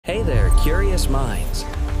curious minds.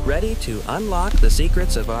 Ready to unlock the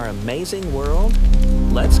secrets of our amazing world?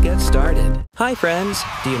 Let's get started. Hi friends,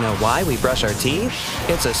 do you know why we brush our teeth?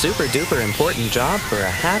 It's a super-duper important job for a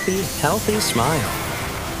happy, healthy smile.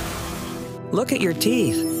 Look at your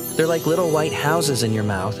teeth. They're like little white houses in your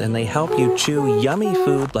mouth, and they help you chew yummy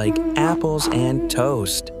food like apples and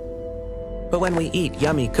toast. But when we eat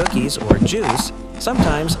yummy cookies or juice,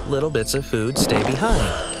 sometimes little bits of food stay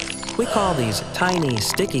behind. We call these tiny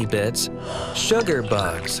sticky bits sugar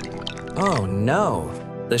bugs. Oh no!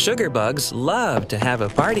 The sugar bugs love to have a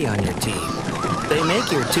party on your teeth. They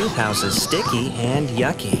make your tooth houses sticky and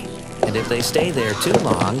yucky. And if they stay there too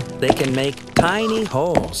long, they can make tiny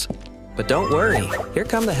holes. But don't worry, here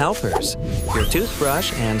come the helpers. Your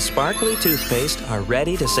toothbrush and sparkly toothpaste are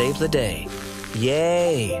ready to save the day.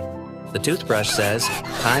 Yay! The toothbrush says,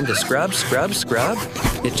 time to scrub, scrub, scrub.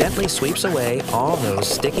 It gently sweeps away all those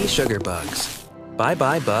sticky sugar bugs.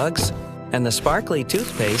 Bye-bye, bugs. And the sparkly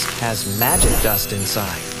toothpaste has magic dust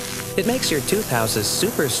inside. It makes your tooth houses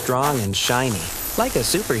super strong and shiny, like a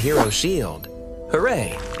superhero shield.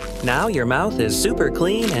 Hooray! Now your mouth is super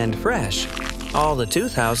clean and fresh. All the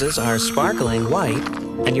tooth houses are sparkling white,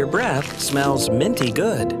 and your breath smells minty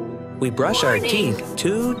good. We brush our teeth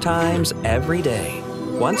 2 times every day.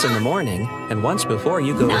 Once in the morning and once before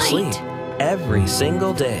you go to sleep, every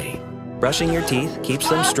single day. Brushing your teeth keeps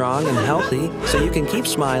them strong and healthy so you can keep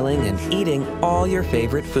smiling and eating all your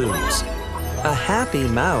favorite foods. A happy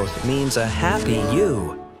mouth means a happy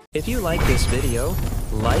you. If you like this video,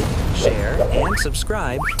 like, share, and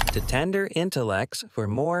subscribe to Tender Intellects for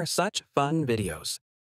more such fun videos.